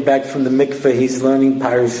already came back from the mikveh, he's learning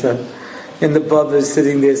Parasha, and the baba is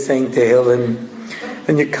sitting there saying Tehillim.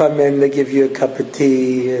 And you come in, they give you a cup of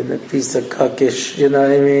tea and a piece of kukish, you know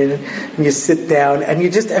what I mean? And you sit down, and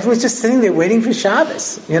everyone's just sitting there waiting for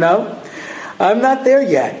Shabbos, I'm not there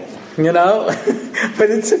yet, but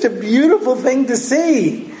it's such a beautiful thing to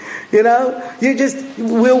see,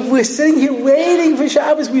 we're sitting here waiting for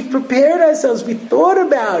Shabbos. We've prepared ourselves. We thought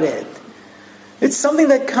about it. It's something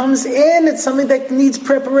that comes in. It's something that needs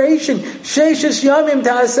preparation. Sheishes Yamim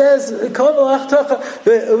says,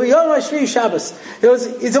 Shabbos.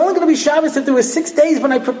 It's only going to be Shabbos if there were 6 days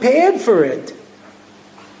when I prepared for it.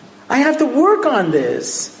 I have to work on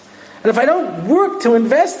this. And if I don't work to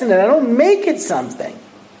invest in it, I don't make it something.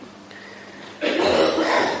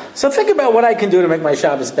 So think about what I can do to make my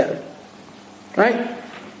Shabbos better. Right?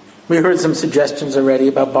 We heard some suggestions already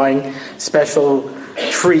about buying special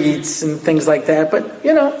treats and things like that, but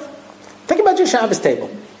think about your Shabbos table.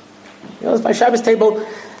 Is my Shabbos table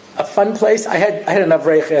a fun place? I had an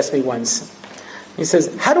Avreich ask me once. He says,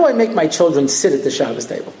 how do I make my children sit at the Shabbos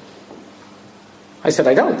table? I said,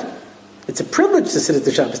 I don't. It's a privilege to sit at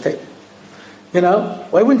the Shabbos table.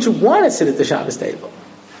 Why wouldn't you want to sit at the Shabbos table?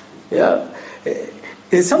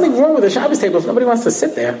 There's something wrong with the Shabbos table if nobody wants to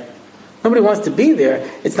sit there. Nobody wants to be there.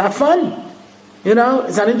 It's not fun.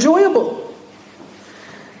 It's not enjoyable.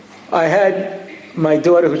 I had my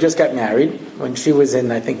daughter who just got married when she was in,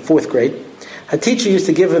 I think, 4th grade. Her teacher used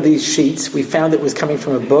to give her these sheets. We found it was coming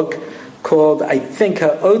from a book called, I think,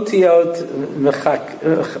 Otiot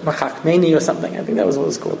Mechakmeni or something. I think that was what it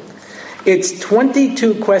was called. It's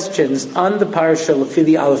 22 questions on the parasha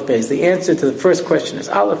Lefili Aleph Beis. The answer to the first question is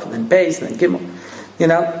Aleph, and then Beis, and then Gimel.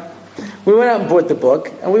 We went out and bought the book,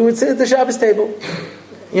 and we would sit at the Shabbos table.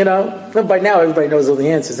 By now everybody knows all the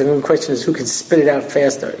answers. The only question is who can spit it out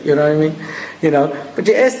faster. You know what I mean? But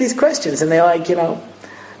you ask these questions, and they're like, it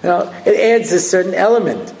adds a certain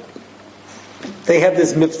element. they have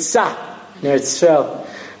this mitzvah near Israel.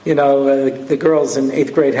 The girls in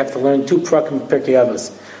 8th grade have to learn 2 prakim Pirkei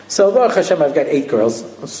Avos. So Baruch Hashem, I've got 8 girls,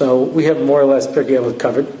 so we have more or less Pirkei Avos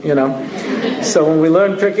covered. So when we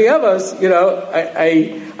learn Pirkei Avos,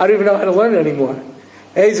 I don't even know how to learn it anymore.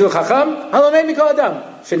 Eizu Chacham, Halomei Mikol Adam.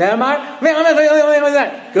 Shenamar,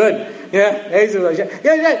 good. Yeah,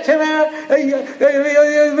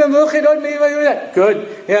 good.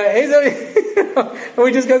 Yeah, and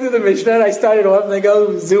we just go through the Mishnah, and I started off, and they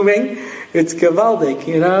go zooming. It's gavaldic,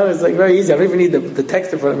 It's like very easy. I don't even need the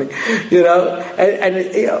text in front of me, And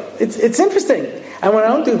it's interesting. And when I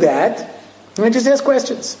don't do that, I just ask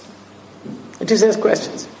questions.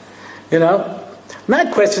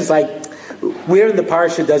 Not questions like, where in the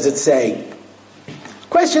parsha does it say?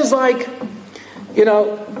 Questions like,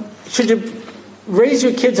 should you raise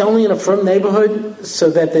your kids only in a firm neighborhood so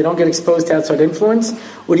that they don't get exposed to outside influence?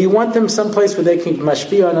 Or do you want them someplace where they can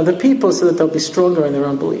mashpia on other people so that they'll be stronger in their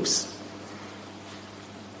own beliefs?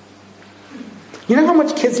 You know how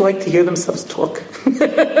much kids like to hear themselves talk?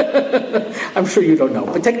 I'm sure you don't know,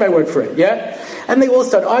 but take my word for it, yeah? And they all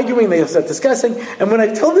start arguing, they all start discussing, and when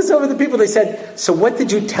I told this over to people, they said, so what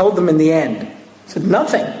did you tell them in the end? I said,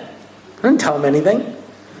 nothing. I didn't tell them anything.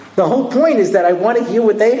 The whole point is that I want to hear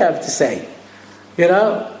what they have to say.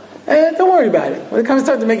 And don't worry about it. When it comes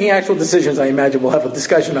time to making actual decisions, I imagine we'll have a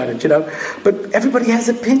discussion on it, But everybody has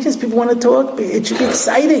opinions, people want to talk, it should be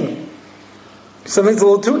exciting. Something's a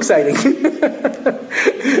little too exciting.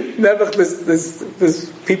 Never,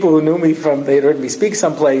 this people who knew me they had heard me speak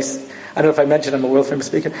someplace. I don't know if I mentioned I'm a world famous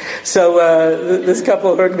speaker. So this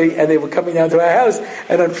couple heard me, and they were coming down to our house.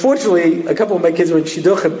 And unfortunately, a couple of my kids were in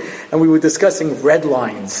shidduchim, and we were discussing red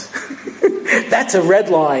lines. That's a red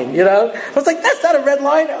line, I was like, that's not a red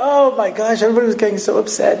line. Oh my gosh, everybody was getting so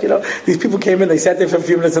upset. These people came in, they sat there for a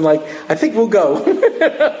few minutes, and I think we'll go.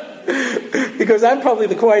 Because I'm probably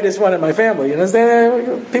the quietest one in my family. You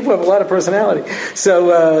understand? People have a lot of personality.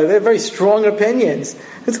 So they have very strong opinions.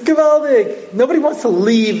 It's gewaldig. Nobody wants to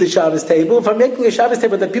leave the Shabbos table. If I'm making a Shabbos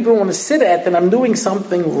table that people don't want to sit at, then I'm doing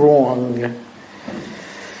something wrong.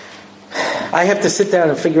 I have to sit down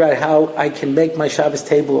and figure out how I can make my Shabbos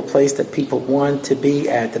table a place that people want to be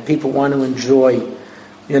at, that people want to enjoy.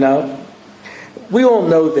 We all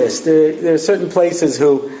know this. There are certain places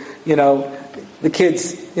who, the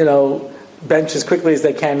kids, bench as quickly as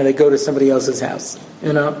they can, and they go to somebody else's house,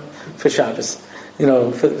 for Shabbos.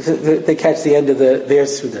 They catch the end of their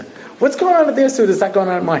Suda. What's going on at their Suda is not going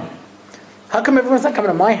on at mine. How come everyone's not coming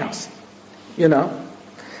to my house?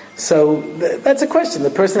 So that's a question. The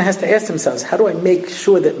person has to ask themselves, how do I make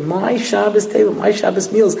sure that my Shabbos table, my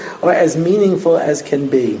Shabbos meals are as meaningful as can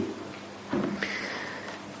be?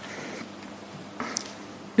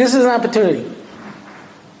 This is an opportunity.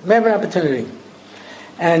 We have an opportunity.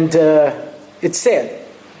 And it's sad.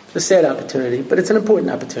 It's a sad opportunity, but it's an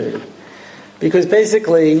important opportunity. Because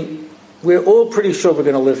basically, we're all pretty sure we're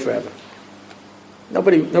going to live forever.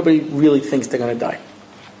 Nobody really thinks they're going to die.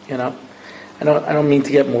 I don't mean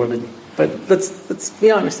to get morbid, but let's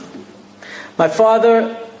be honest. My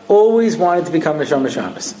father always wanted to become a Shomer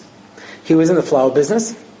Shabbos. He was in the flower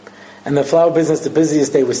business, and the flower business, the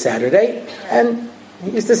busiest day was Saturday, and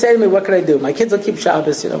he used to say to me, what can I do? My kids will keep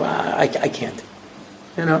Shabbos, I can't.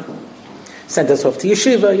 Sent us off to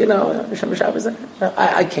yeshiva, Shomer Shabbos,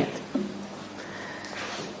 I can't.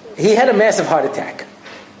 He had a massive heart attack.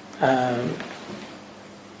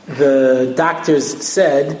 The doctors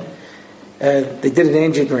said, they did an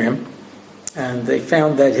angiogram, and they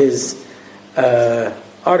found that his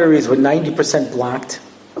arteries were 90% blocked.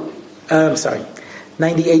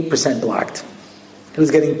 98% blocked. He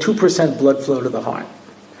was getting 2% blood flow to the heart.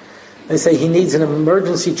 They say he needs an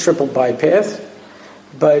emergency triple bypass,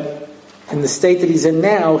 but in the state that he's in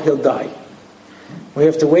now, he'll die. We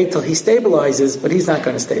have to wait till he stabilizes, but he's not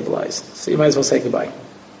going to stabilize. So you might as well say goodbye.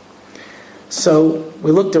 So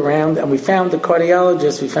we looked around and we found a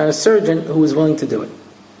cardiologist, we found a surgeon who was willing to do it.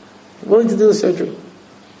 Willing to do the surgery.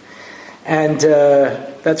 And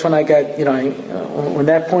that's when I got, when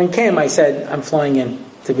that point came, I said, I'm flying in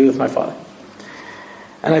to be with my father.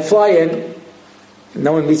 And I fly in.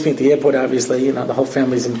 No one meets me at the airport, obviously. The whole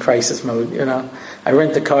family's in crisis mode, I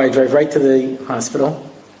rent the car, I drive right to the hospital.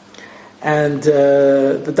 And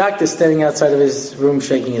the doctor's standing outside of his room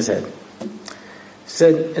shaking his head. He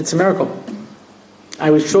said, it's a miracle.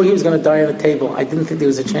 I was sure he was going to die on the table. I didn't think there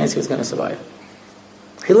was a chance he was going to survive.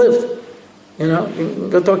 He lived. You can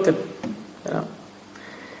go talk to him.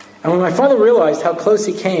 And when my father realized how close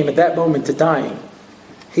he came at that moment to dying,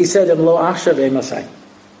 he said, Lo achshav emasai.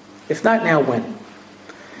 If not now, when?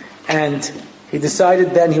 And he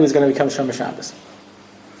decided then he was going to become Shomer Shabbos.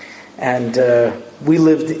 And we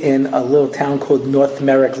lived in a little town called North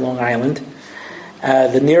Merrick, Long Island.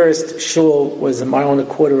 The nearest shul was 1.25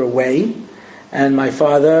 miles away, and my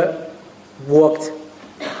father walked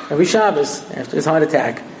every Shabbos after his heart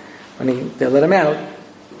attack, when they let him out,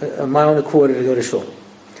 1.25 miles to go to shul.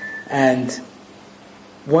 And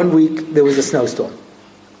one week there was a snowstorm,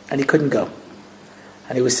 and he couldn't go.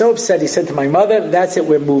 And he was so upset, he said to my mother, "That's it,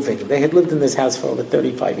 we're moving." They had lived in this house for over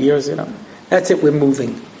 35 years, "That's it, we're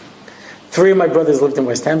moving." 3 of my brothers lived in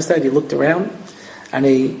West Hempstead. He looked around, and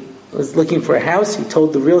he was looking for a house. He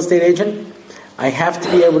told the real estate agent, "I have to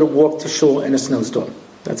be able to walk to shul in a snowstorm.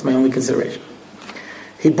 That's my only consideration."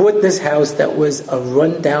 He bought this house that was a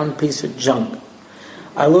rundown piece of junk.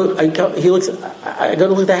 I go to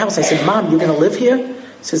look at the house. I said, "Mom, you're going to live here?"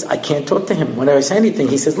 He says, "I can't talk to him. Whenever I say anything,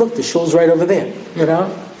 he says, 'Look, the shul's right over there.'"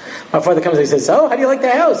 My father comes and he says, "So, how do you like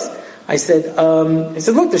the house?" I said, he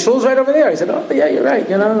said, "Look, the shul's right over there." I said, "Oh, yeah, you're right."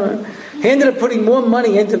 He ended up putting more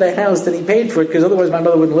money into the house than he paid for it, because otherwise my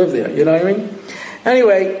mother wouldn't live there. You know what I mean?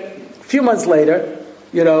 Anyway, a few months later,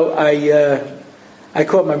 I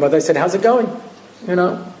called my mother. I said, "How's it going?"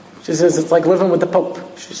 She says, "It's like living with the Pope."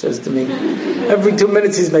 She says to me, every 2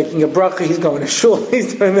 minutes he's making a bracha, he's going to shul,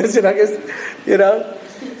 he's doing this,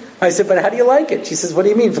 I said, "But how do you like it?" She says, "What do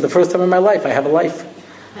you mean? For the first time in my life, I have a life.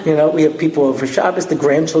 We have people over for Shabbos, the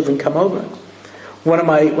grandchildren come over." One of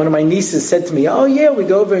my nieces said to me, "Oh yeah, we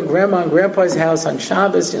go over in Grandma and Grandpa's house on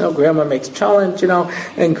Shabbos, Grandma makes challenge,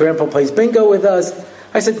 and Grandpa plays bingo with us."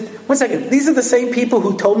 I said, "One second, these are the same people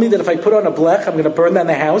who told me that if I put on a blech, I'm going to burn down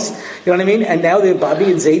the house, you know what I mean? And now they're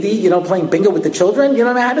Bobby and Zadie, playing bingo with the children,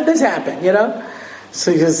 how did this happen,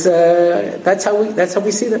 So he says, that's how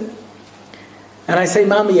we see them. And I say,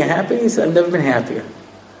 "Mom, are you happy?" He said, "I've never been happier."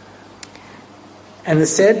 And the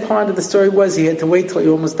sad part of the story was he had to wait till he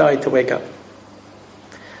almost died to wake up.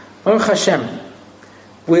 Baruch Hashem,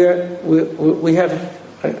 we have,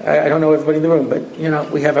 I don't know everybody in the room,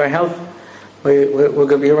 but we have our health. We're going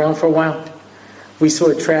to be around for a while. We saw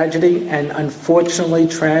a tragedy, and unfortunately,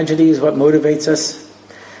 tragedy is what motivates us.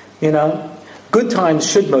 Good times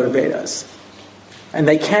should motivate us, and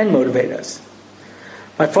they can motivate us.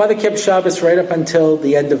 My father kept Shabbos right up until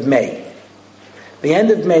the end of May. The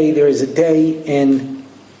end of May, there is a day in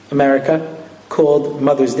America called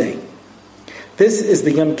Mother's Day. This is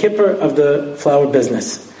the Yom Kippur of the flower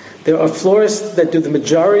business. There are florists that do the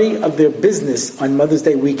majority of their business on Mother's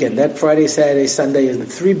Day weekend. That Friday, Saturday, Sunday is the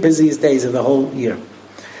 3 busiest days of the whole year.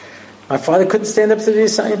 My father couldn't stand up to the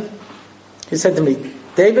assignment. He said to me,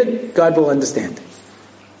 "David, God will understand."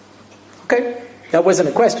 Okay, that wasn't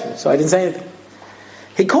a question, so I didn't say anything.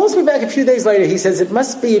 He calls me back a few days later. He says, "It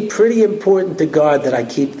must be pretty important to God that I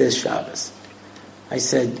keep this Shabbos." I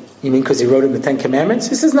said, "You mean because he wrote in the 10 Commandments?"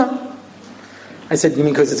 He says, "No." I said, "You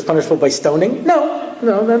mean because it's punishable by stoning?" No,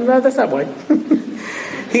 that's not why.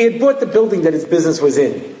 He had bought the building that his business was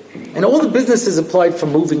in, and all the businesses applied for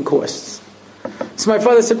moving costs. So my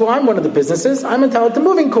father said, "Well, I'm one of the businesses. I'm entitled to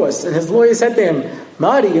moving costs." And his lawyer said to him,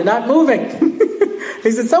 "Marty, you're not moving."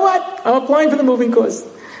 He said, "So what? I'm applying for the moving costs."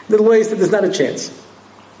 The lawyer said, "There's not a chance."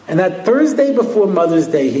 And that Thursday before Mother's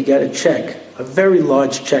Day, he got a check, a very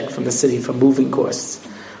large check from the city for moving costs,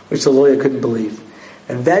 which the lawyer couldn't believe.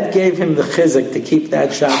 And that gave him the chizuk to keep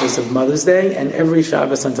that Shabbos of Mother's Day and every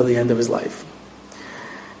Shabbos until the end of his life.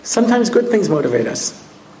 Sometimes good things motivate us.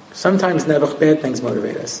 Sometimes never bad things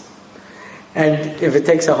motivate us. And if it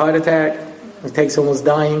takes a heart attack, it takes almost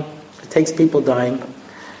dying, it takes people dying,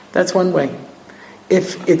 that's one way.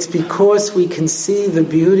 If it's because we can see the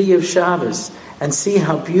beauty of Shabbos and see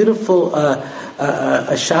how beautiful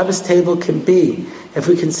a Shabbos table can be, if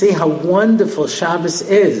we can see how wonderful Shabbos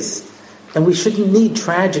is, then we shouldn't need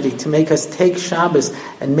tragedy to make us take Shabbos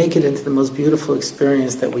and make it into the most beautiful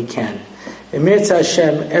experience that we can. In Mirza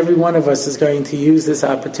Hashem, every one of us is going to use this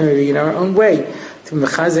opportunity in our own way to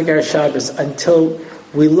mechazik our Shabbos until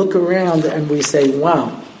we look around and we say,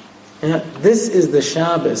 "Wow, this is the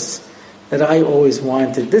Shabbos that I always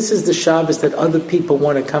wanted. This is the Shabbos that other people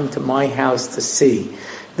want to come to my house to see.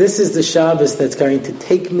 This is the Shabbos that's going to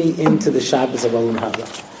take me into the Shabbos of Olam Haba."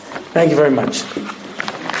 Thank you very much.